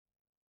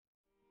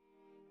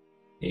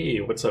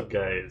Hey, what's up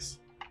guys?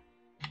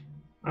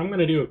 I'm going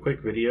to do a quick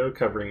video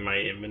covering my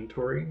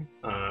inventory.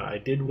 I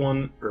did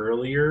one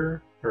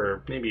earlier,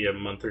 or maybe a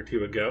month or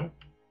two ago,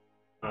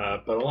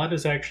 but a lot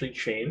has actually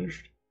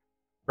changed.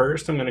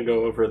 First, I'm going to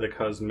go over the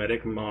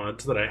cosmetic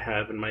mods that I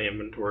have in my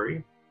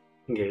inventory,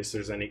 in case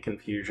there's any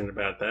confusion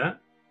about that.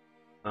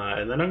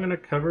 And then I'm going to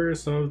cover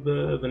some of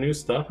the new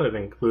stuff I've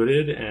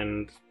included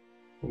and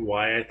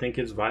why I think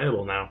it's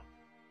viable now.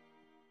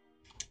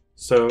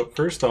 So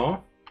first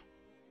off,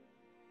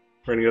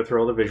 we're going to go through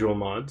all the visual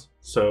mods.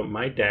 So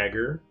my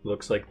dagger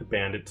looks like the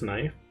bandit's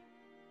knife.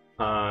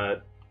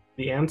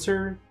 The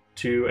answer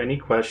to any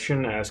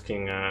question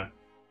asking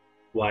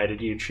why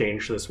did you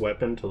change this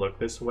weapon to look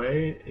this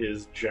way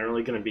is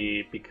generally going to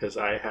be because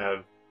I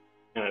have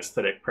an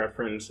aesthetic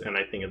preference and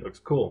I think it looks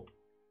cool.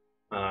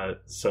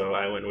 So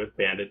I went with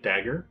bandit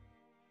dagger.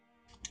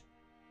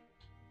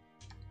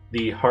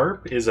 The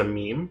harp is a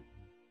meme.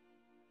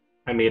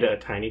 I made a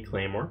tiny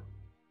claymore.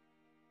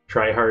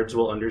 Tryhards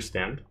will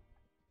understand.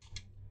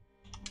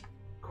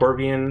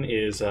 Corvian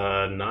is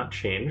not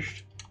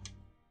changed.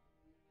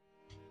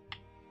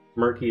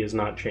 Murky is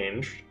not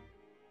changed.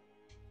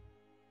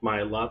 My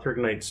Lothric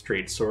Knight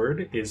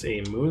Straightsword is a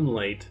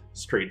Moonlight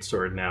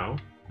Straightsword now,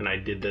 and I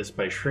did this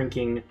by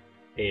shrinking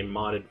a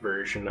modded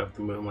version of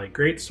the Moonlight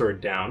Greatsword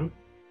down,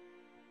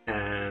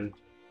 and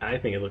I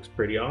think it looks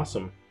pretty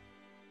awesome.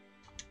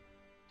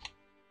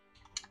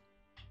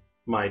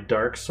 My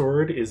Dark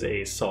Sword is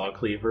a Saw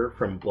Cleaver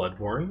from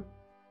Bloodborne.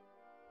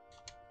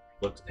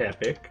 Looks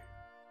epic.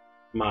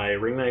 My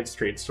Ring Knight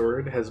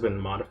Straightsword has been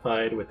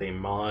modified with a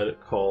mod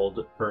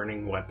called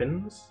Burning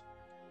Weapons.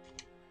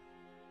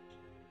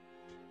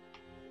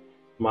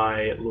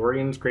 My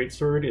Lorian's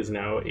Greatsword is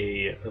now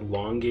a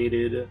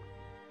elongated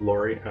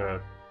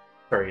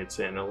it's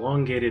an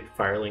elongated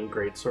Firelink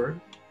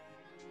Greatsword.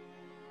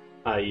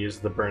 I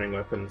used the Burning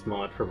Weapons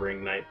mod for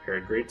Ring Knight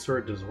paired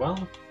Greatsword as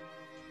well.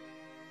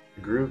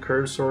 The Gru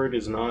Curve Sword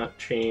is not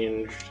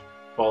changed.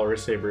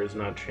 Walrus Saber is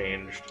not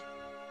changed.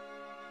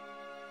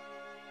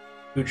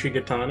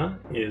 Uchigatana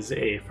is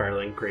a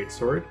Firelink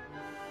Greatsword,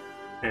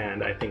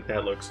 and I think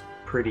that looks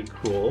pretty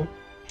cool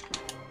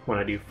when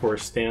I do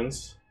Force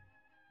Stance,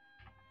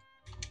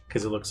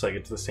 because it looks like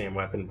it's the same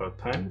weapon both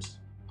times.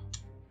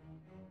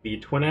 The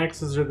twin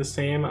axes are the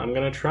same. I'm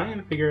going to try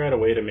and figure out a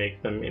way to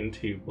make them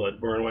into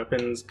Bloodborne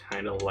weapons,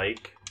 kind of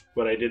like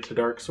what I did to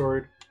Dark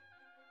Sword,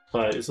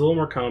 but it's a little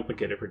more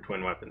complicated for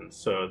twin weapons,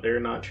 so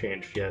they're not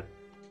changed yet.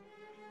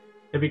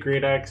 Heavy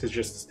Great Axe is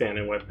just a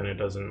stand-in weapon. It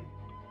doesn't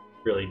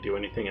really do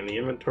anything in the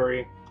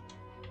inventory.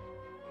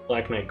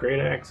 Black Knight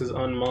Great Axe is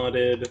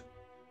unmodded.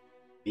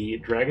 The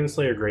Dragon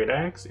Slayer Great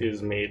Axe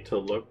is made to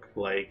look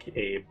like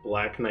a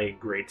Black Knight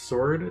Great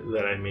Sword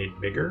that I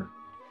made bigger.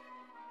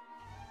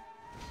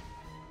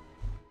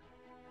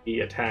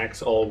 The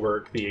attacks all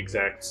work the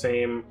exact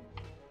same,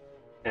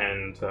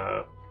 and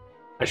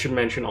I should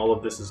mention all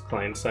of this is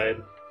client side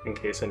in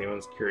case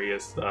anyone's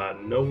curious.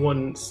 No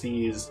one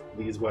sees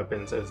these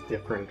weapons as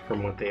different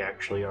from what they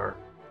actually are,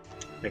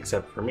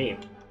 except for me.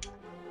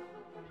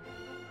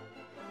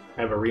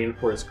 I have a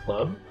reinforced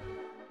club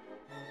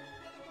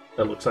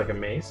that looks like a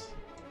mace.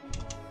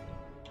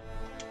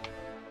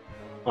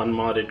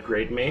 Unmodded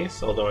Great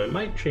Mace, although I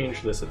might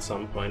change this at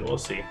some point, we'll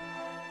see.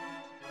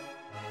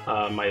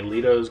 My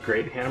Leto's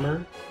Great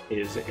Hammer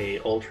is a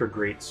Ultra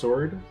Great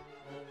Sword,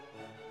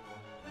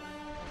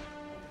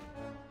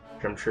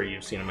 which I'm sure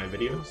you've seen in my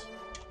videos.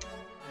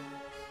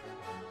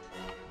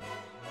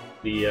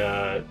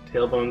 The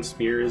Tailbone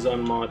Spear is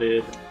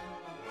unmodded.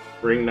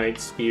 Ring Knight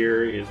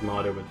Spear is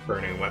modded with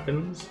Burning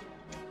Weapons.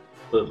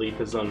 Split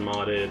Leap is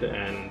unmodded,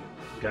 and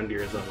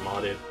Gundyr is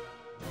unmodded.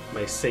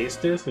 My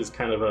Saestus is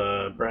kind of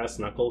a brass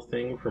knuckle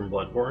thing from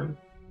Bloodborne.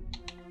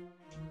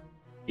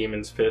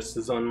 Demon's Fist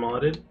is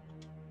unmodded.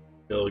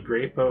 Bill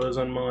Greatbow is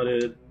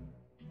unmodded.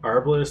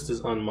 Arbalest is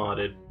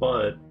unmodded,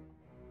 but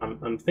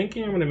I'm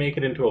thinking I'm going to make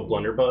it into a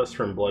blunderbuss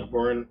from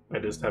Bloodborne. I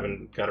just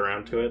haven't got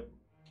around to it.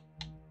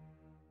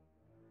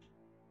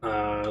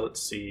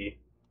 Let's see.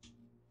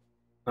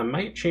 I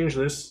might change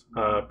this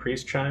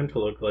Priest Chime to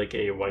look like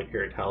a White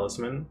Hair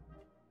Talisman.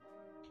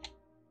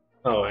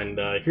 Oh, and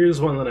here's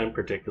one that I'm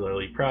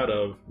particularly proud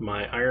of.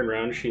 My Iron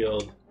Round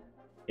Shield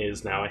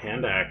is now a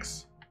hand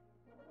axe.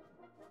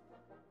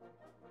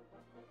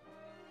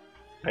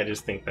 I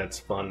just think that's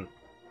fun.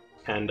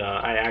 And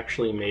I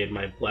actually made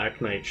my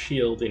Black Knight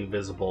Shield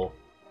invisible.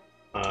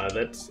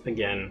 That's,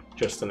 again,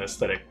 just an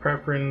aesthetic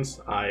preference.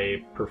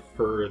 I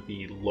prefer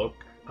the look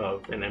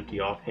of an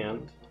empty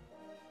offhand,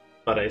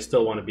 but I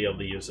still want to be able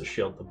to use a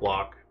shield to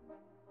block.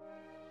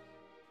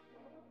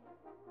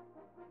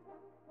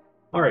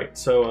 Alright,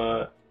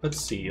 so let's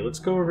see. Let's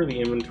go over the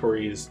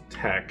inventory's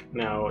tech.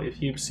 Now,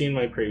 if you've seen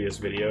my previous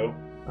video,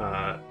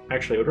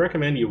 actually I would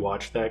recommend you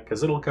watch that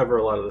because it'll cover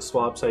a lot of the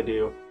swaps I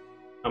do.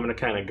 I'm going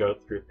to kind of go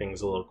through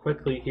things a little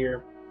quickly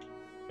here.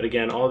 But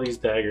again, all these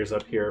daggers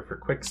up here are for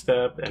quick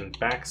step and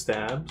back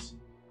stabs,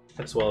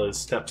 as well as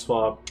step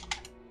swap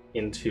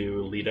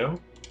into Leto.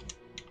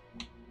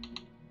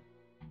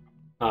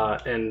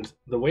 And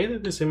the way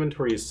that this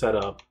inventory is set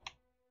up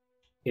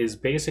is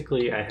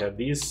basically I have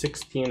these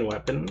 16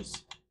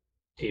 weapons,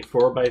 a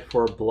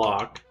 4x4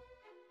 block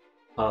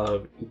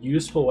of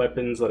useful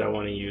weapons that I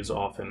want to use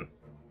often.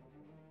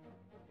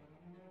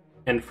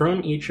 And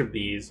from each of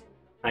these,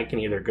 I can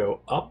either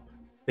go up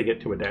to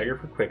get to a dagger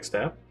for quick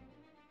step,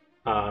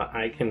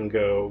 I can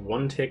go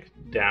one tick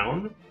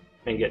down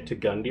and get to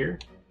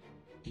Gundyr.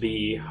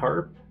 The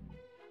harp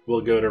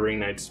will go to Ring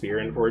Knight Spear,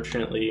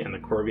 unfortunately, and the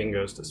Corvian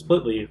goes to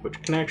Split Leaf,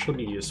 which can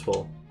actually be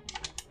useful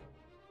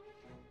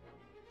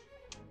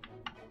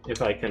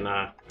if I can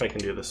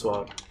do the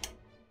swap.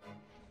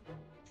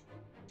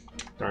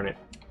 Darn it.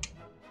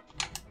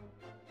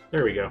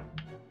 There we go.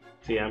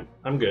 See,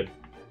 I'm good.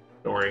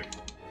 Don't worry.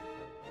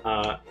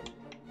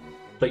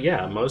 But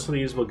yeah, most of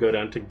these will go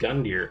down to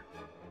Gundyr.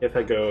 If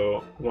I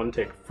go one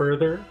tick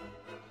further,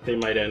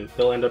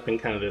 they'll end up in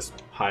kind of this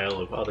pile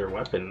of other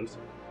weapons.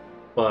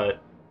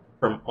 But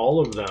from all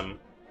of them,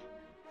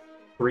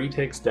 3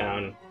 ticks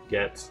down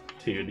gets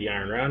to the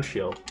Iron Round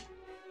Shield.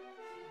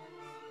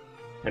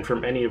 And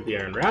from any of the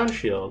Iron Round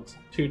Shields,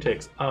 2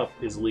 ticks up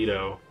is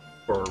Leto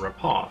or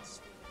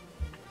Riposte.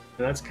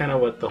 And that's kind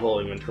of what the whole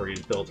inventory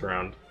is built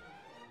around.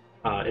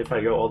 If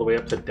I go all the way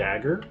up to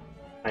Dagger,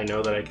 I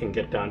know that I can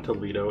get down to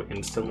Leto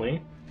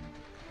instantly.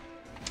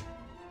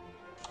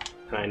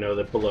 And I know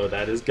that below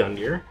that is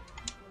Gundyr.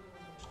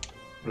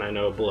 And I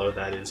know below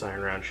that is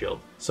Iron Round Shield.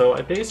 So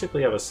I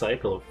basically have a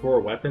cycle of 4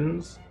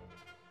 weapons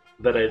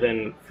that I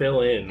then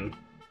fill in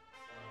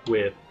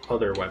with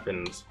other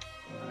weapons.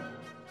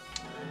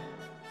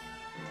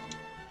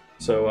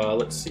 So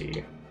let's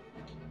see.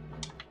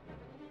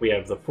 We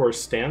have the Force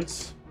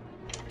Stance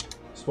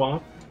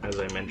swap, as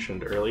I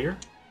mentioned earlier.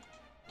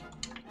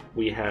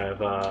 We have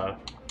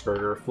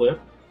Burger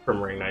Flip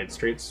from Ring Knight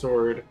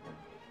Straight-Sword.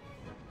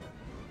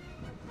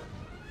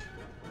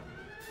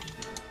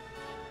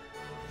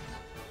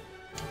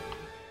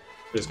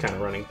 Just kind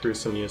of running through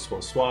some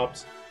useful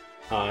swaps.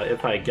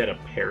 If I get a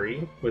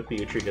parry with the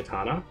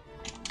Uchigatana,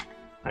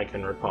 I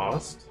can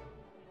riposte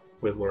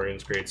with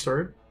Lorian's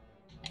Greatsword.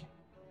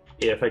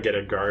 If I get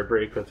a guard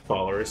break with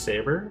Follower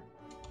Saber,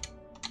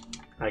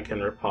 I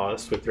can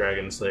riposte with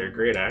Dragon Slayer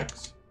Great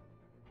Axe.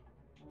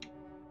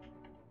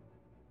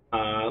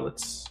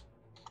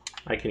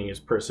 I can use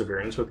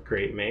Perseverance with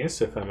Great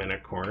Mace if I'm in a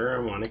corner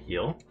and want to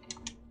heal.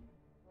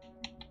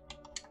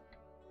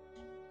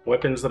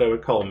 Weapons that I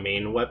would call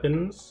main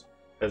weapons,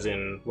 as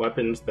in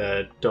weapons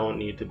that don't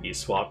need to be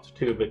swapped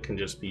to but can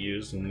just be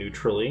used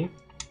neutrally,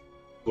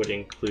 would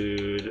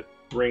include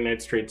Ring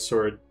Knight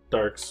Straight-Sword,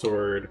 Dark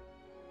Sword,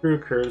 True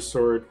Curved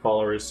Sword,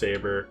 Follower's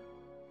Saber,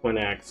 Twin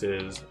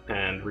Axes,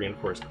 and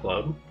Reinforced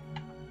Club.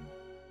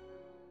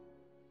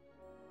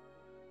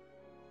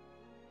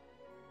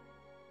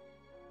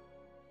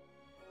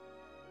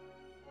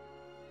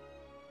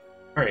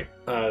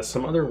 Alright,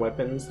 some other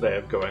weapons that I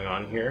have going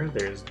on here.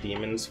 There's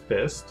Demon's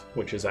Fist,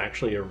 which is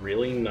actually a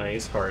really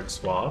nice hard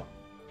swap,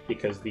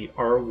 because the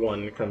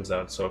R1 comes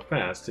out so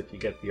fast. If you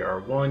get the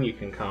R1, you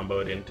can combo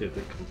it into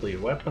the complete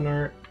weapon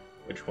art,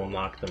 which will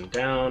knock them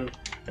down,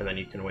 and then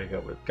you can wake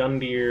up with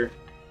Gundyr,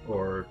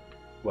 or,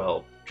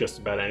 well, just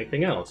about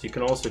anything else. You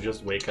can also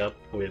just wake up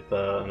with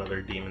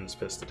another Demon's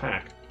Fist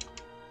attack.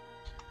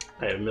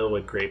 I have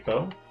Millwood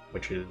Greatbow,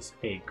 which is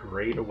a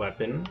great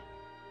weapon,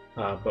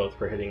 both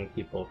for hitting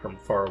people from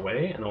far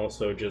away and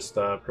also just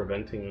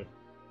preventing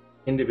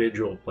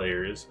individual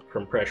players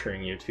from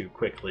pressuring you too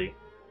quickly,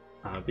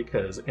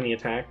 because any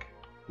attack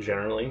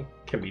generally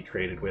can be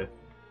traded with,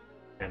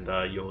 and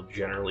you'll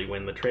generally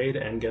win the trade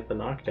and get the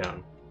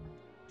knockdown.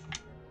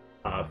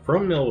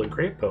 From Millwood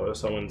Greatbow, if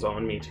someone's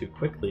on me too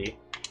quickly,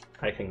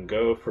 I can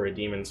go for a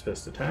Demon's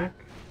Fist attack.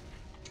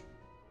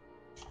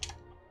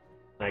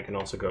 I can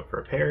also go for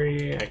a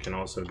parry, I can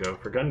also go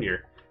for Gundyr.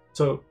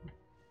 So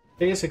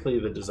basically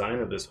the design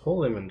of this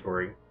whole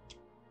inventory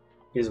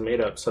is made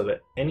up so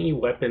that any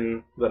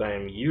weapon that I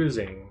am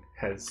using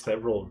has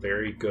several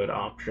very good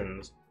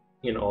options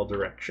in all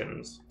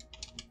directions.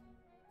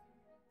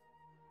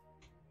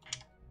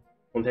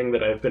 One thing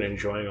that I've been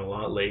enjoying a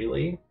lot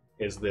lately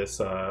is this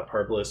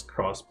Arbalest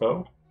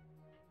crossbow,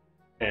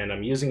 and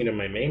I'm using it in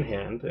my main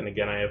hand, and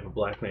again I have a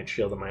Black Knight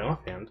shield in my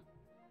offhand.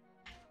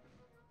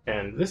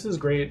 And this is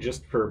great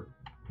just for,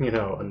 you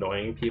know,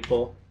 annoying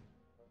people.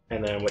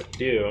 And then what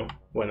you do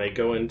when they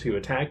go in to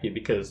attack you,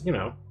 because, you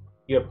know,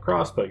 you have a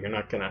crossbow, you're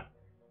not gonna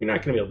be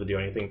able to do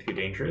anything too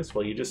dangerous.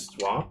 Well, you just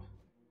swap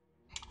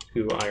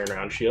to Iron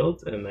Round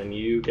Shield, and then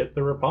you get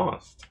the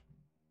riposte.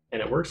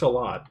 And it works a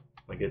lot.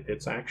 Like,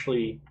 it's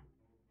actually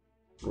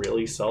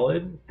really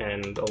solid,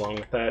 and along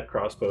with that,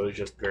 crossbow is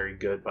just very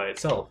good by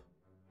itself.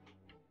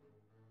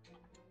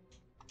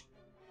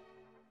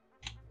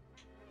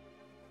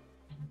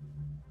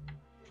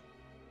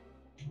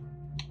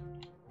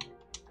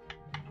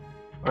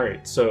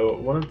 Alright, so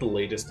one of the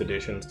latest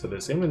additions to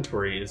this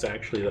inventory is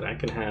actually that I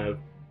can have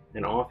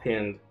an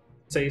offhand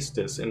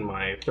Cestus in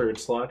my third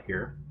slot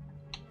here.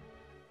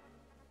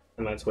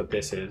 And that's what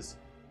this is.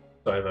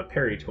 So I have a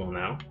parry tool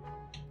now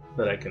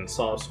that I can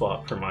soft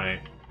swap for my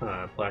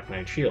Black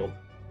Knight shield.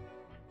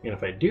 And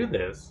if I do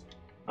this,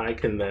 I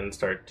can then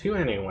start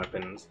two-handing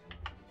weapons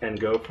and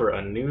go for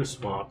a new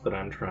swap that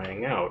I'm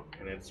trying out,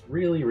 and it's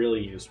really,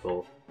 really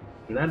useful.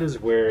 And that is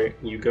where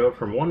you go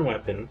from one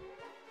weapon,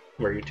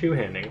 where you're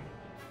two-handing,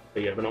 so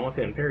you have an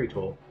offhand parry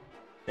tool,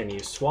 and you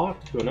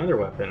swap to another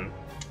weapon.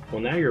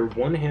 Well, now you're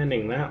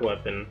one-handing that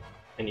weapon,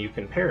 and you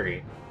can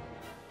parry.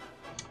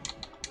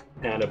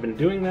 And I've been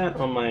doing that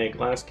on my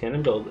glass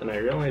cannon build, and I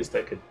realized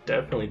I could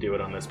definitely do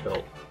it on this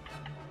build.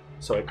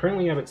 So I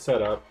currently have it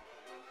set up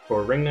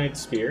for Ring Knight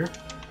Spear,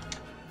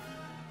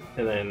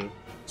 and then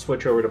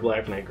switch over to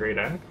Black Knight Great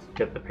Axe,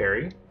 get the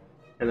parry,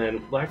 and then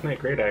Black Knight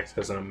Great Axe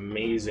has an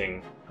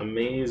amazing,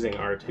 amazing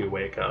R2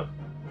 wake up.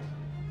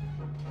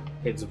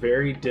 It's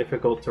very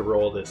difficult to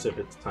roll this if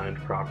it's timed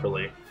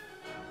properly,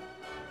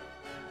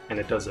 and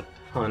it does a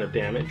ton of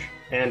damage,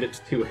 and it's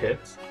 2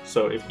 hits,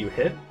 so if you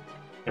hit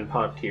and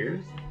pop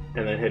tears,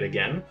 and then hit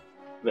again,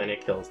 then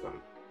it kills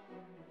them.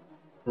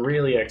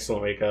 Really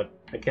excellent wake up.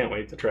 I can't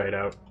wait to try it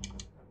out.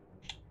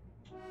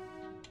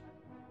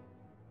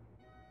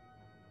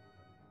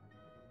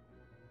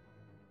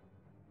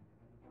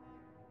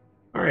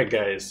 Alright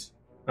guys,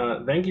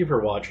 thank you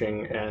for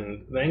watching,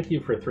 and thank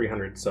you for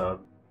 300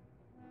 subs.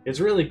 It's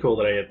really cool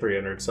that I hit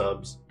 300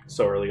 subs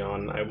so early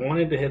on. I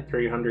wanted to hit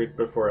 300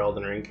 before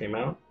Elden Ring came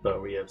out,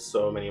 but we have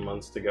so many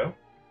months to go.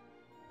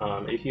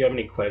 If you have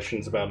any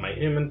questions about my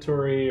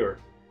inventory or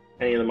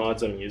any of the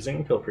mods I'm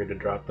using, feel free to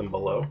drop them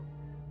below.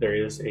 There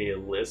is a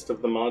list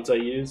of the mods I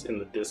use in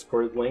the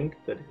Discord link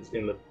that is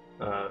in the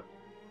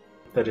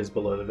that is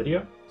below the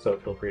video, so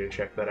feel free to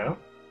check that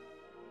out.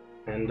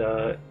 And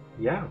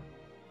yeah,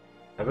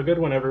 have a good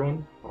one,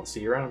 everyone. I'll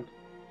see you around.